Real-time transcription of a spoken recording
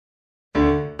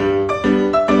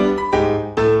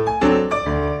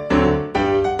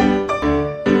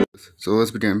So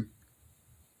let's begin.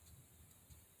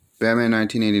 Batman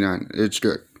 1989. It's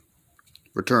good.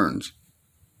 Returns.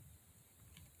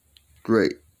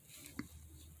 Great.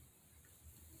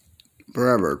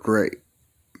 Forever. Great.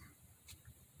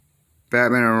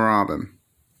 Batman and Robin.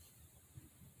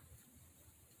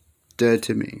 Dead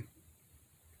to me.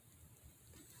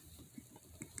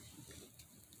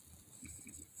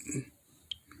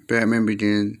 Batman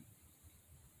Begins.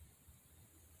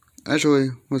 Actually,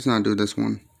 let's not do this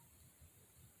one.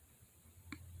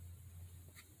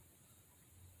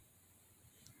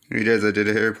 I did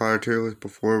a Harry Potter tier list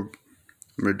before.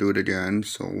 I'm gonna do it again.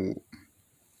 So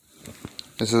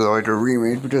this is like a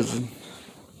remake because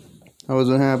I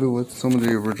wasn't happy with some of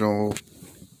the original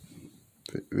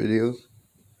videos.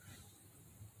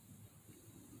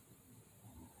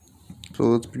 So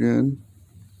let's begin.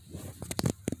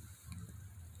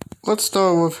 Let's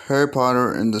start with Harry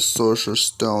Potter and the Sorcerer's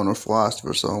Stone or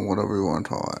Philosopher's Stone, whatever you want to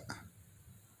call it.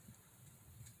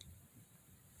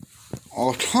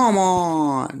 Oh, come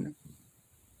on!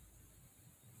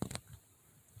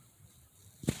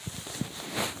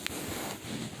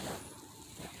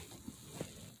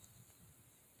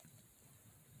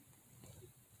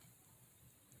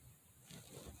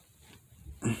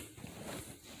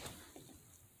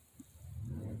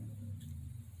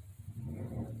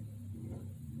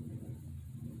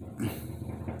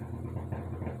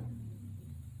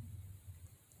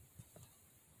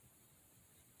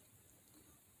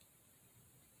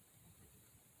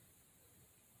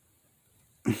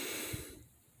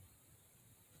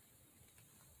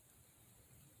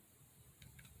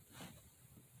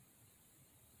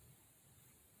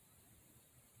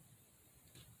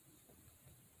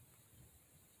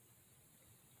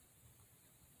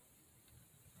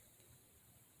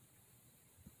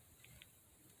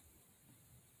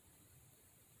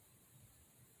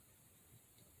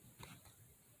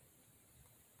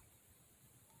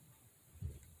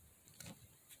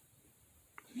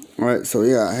 Alright, so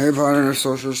yeah, Harry Potter and the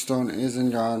Sorcerer's Stone is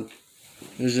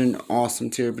an awesome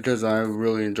tier because I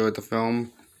really enjoyed the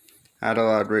film. Had a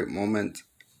lot of great moments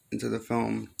into the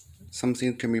film. Some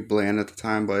scenes can be bland at the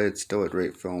time, but it's still a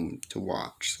great film to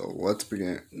watch. So let's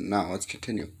begin. Now let's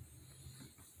continue.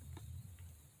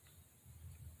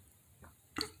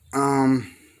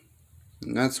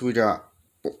 Next we got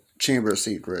Chamber of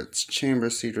Secrets. Chamber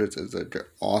of Secrets is an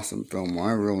awesome film.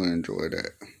 I really enjoyed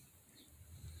it.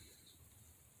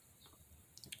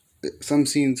 Some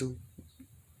scenes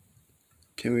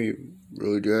can be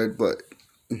really good, but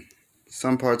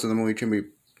some parts of the movie can be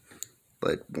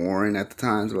like boring at the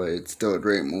times, but it's still a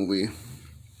great movie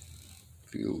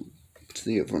if you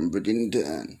see it from beginning to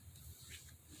end.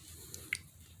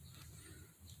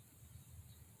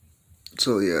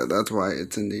 So yeah, that's why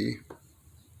it's in the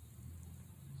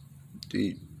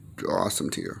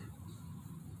awesome tier.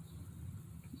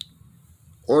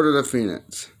 Order of the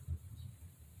Phoenix.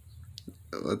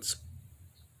 Let's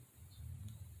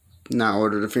not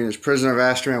Order the Phoenix. Prisoner of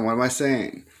Azkaban. What am I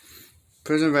saying?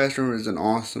 Prisoner of Azkaban is an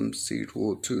awesome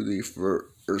sequel to the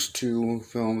first two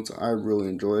films. I really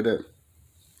enjoyed it.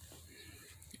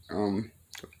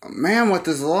 Man, with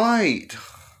this light.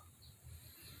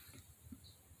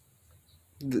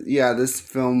 Yeah, this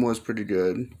film was pretty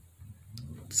good.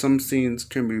 Some scenes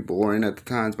can be boring at the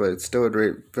times, but it's still a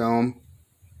great film.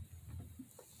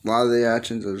 A lot of the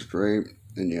actions is great.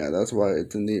 And yeah, that's why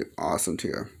it's in the awesome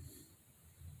tier.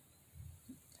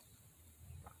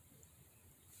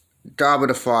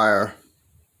 Goblet of Fire.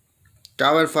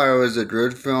 Goblet of Fire was a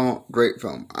good film, great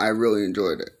film. I really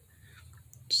enjoyed it.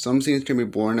 Some scenes can be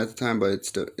boring at the time, but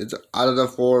it's out of the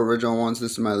four original ones,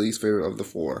 this is my least favorite of the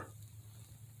four.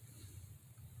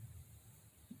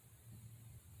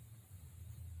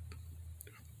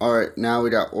 Alright, now we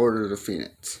got Order of the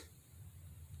Phoenix.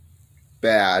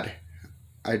 Bad.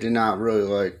 I did not really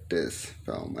like this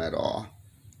film at all.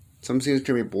 Some scenes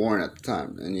can be boring at the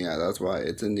time, and yeah, that's why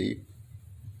it's in the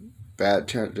bad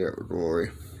category.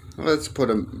 Let's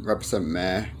put a represent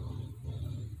meh.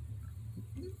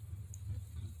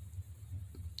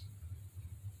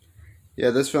 Yeah,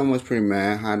 this film was pretty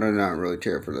meh. I do not really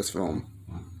care for this film.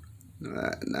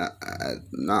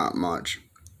 Not much.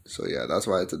 So yeah, that's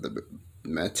why it's at the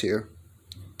meh tier.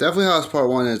 Definitely House Part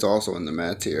 1 is also in the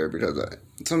meh tier because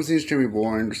some scenes can be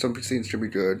boring, some scenes can be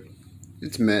good.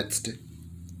 It's mixed.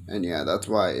 And yeah, that's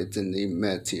why it's in the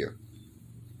meh tier.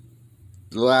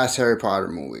 The last Harry Potter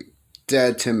movie.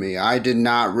 Dead to me. I did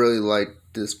not really like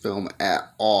this film at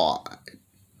all.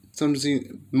 Some scenes,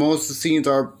 most of the scenes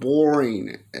are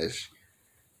boring-ish.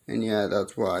 And yeah,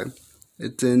 that's why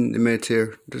it's in the meh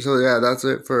tier. So yeah, that's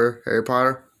it for Harry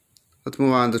Potter. Let's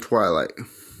move on to Twilight.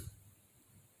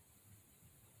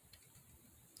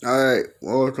 Alright,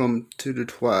 welcome to the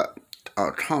twilight.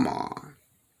 Oh, come on.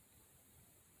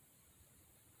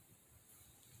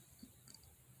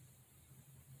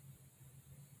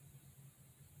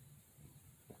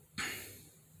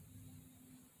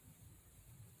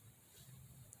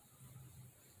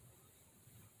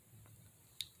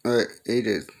 Alright, it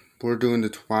is. We're doing the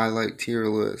Twilight tier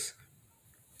list.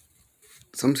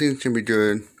 Some scenes can be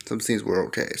good, some scenes were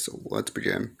okay, so let's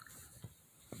begin.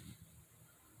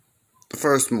 The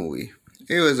first movie.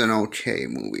 It was an okay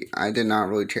movie. I did not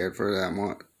really care for that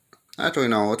much. Actually,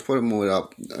 no, let's put a movie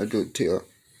up a good tier.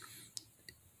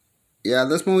 Yeah,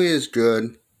 this movie is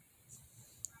good.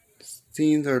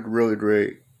 Scenes are really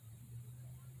great.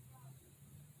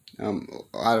 A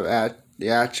lot of the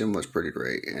action was pretty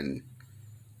great, and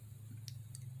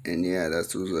yeah,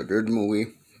 this was a good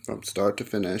movie from start to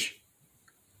finish.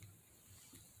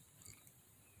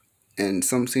 And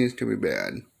some scenes can be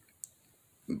bad,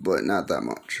 but not that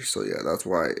much. So yeah, that's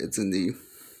why it's in the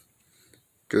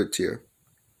good tier.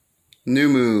 New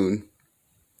Moon,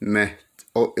 meh.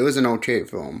 Oh, it was an okay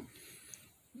film.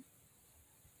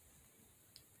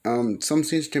 Some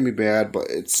scenes can be bad, but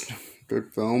it's a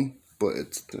good film. But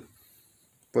it's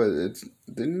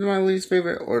my least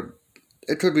favorite, or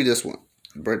it could be this one,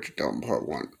 Break It Down Part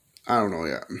 1. I don't know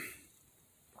yet.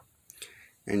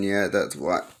 And yeah, that's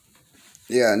why.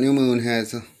 Yeah, New Moon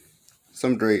has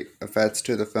some great effects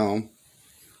to the film.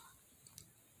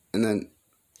 And then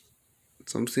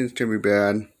some scenes can be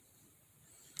bad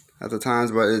at the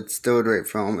times, but it's still a great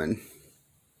film. And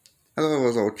I thought it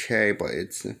was okay, but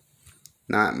it's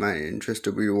not my interest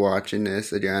to be watching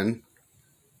this again.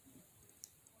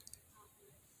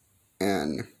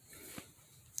 And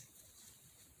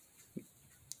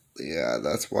yeah,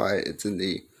 that's why it's in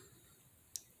the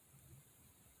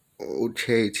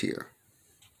okay tier.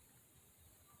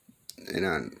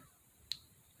 And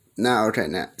now okay,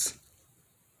 next.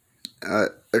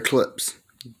 Eclipse.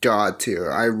 God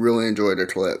tier. I really enjoyed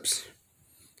Eclipse.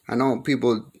 I know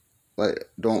people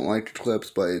don't like Eclipse,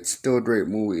 but it's still a great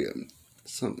movie.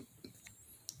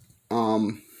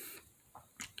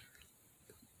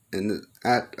 And the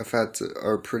effects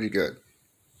are pretty good.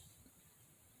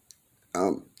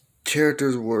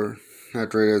 Characters were not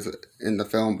great as in the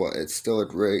film, but it's still a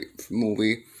great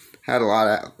movie. Had a lot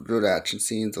of good action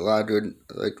scenes, a lot of good,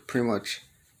 pretty much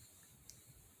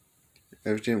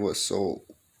everything was so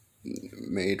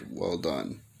made well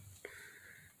done.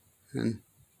 And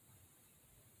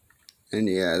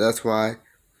yeah, that's why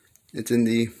it's in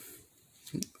the.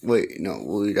 Wait, no,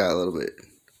 we got a little bit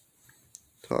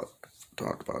talk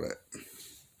about it.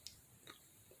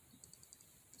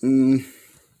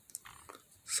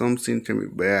 Some scenes can be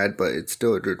bad, but it's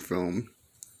still a good film.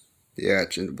 The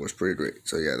action was pretty great.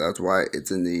 So yeah, that's why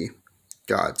it's in the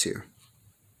God tier.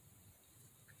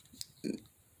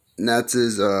 Next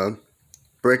is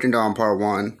Breaking Down Part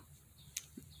 1.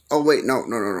 Oh wait, no.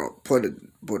 Put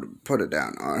it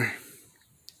down. I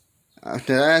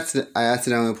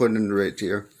accidentally put it in the right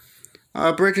tier.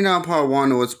 Breaking Down Part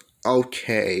 1 was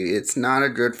okay. It's not a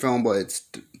good film, but it's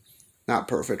not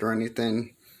perfect or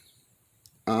anything.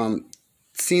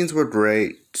 Scenes were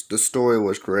great. The story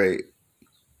was great.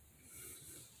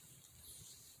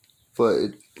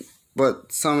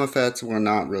 But some effects were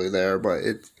not really there. But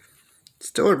it's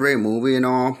still a great movie and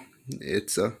all.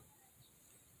 It's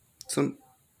some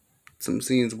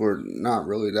scenes were not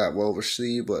really that well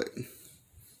received, but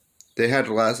they had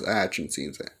less action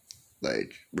scenes,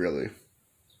 really.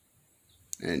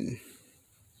 And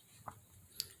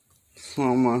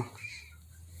some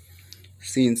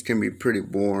scenes can be pretty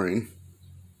boring.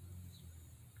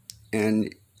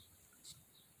 And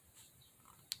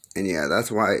yeah, that's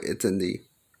why it's in the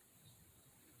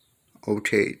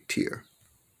okay tier.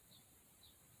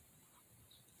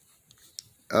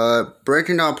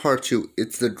 Breaking Down Part 2,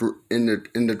 it's in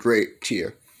the great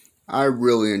tier. I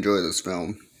really enjoyed this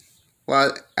film. A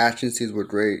lot of action scenes were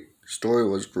great. Story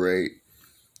was great.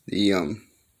 They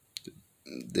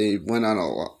went on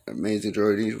a amazing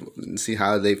journey and see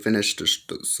how they finished the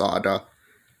saga.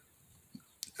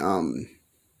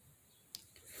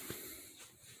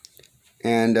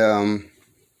 And the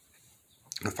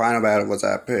final battle was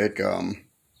epic.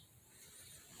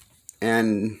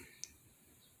 And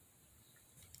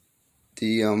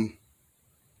the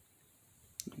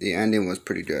ending was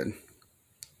pretty good.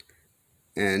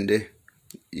 And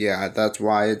yeah, that's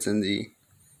why it's in the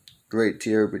great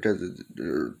tier, because of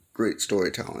the great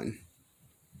storytelling.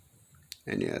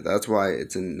 And yeah, that's why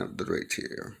it's in the great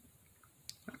tier.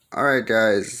 Alright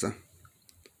guys, so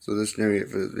this is going to be it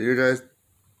for this video guys.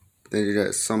 Thank you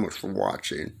guys so much for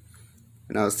watching.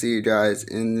 And I'll see you guys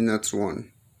in the next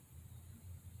one.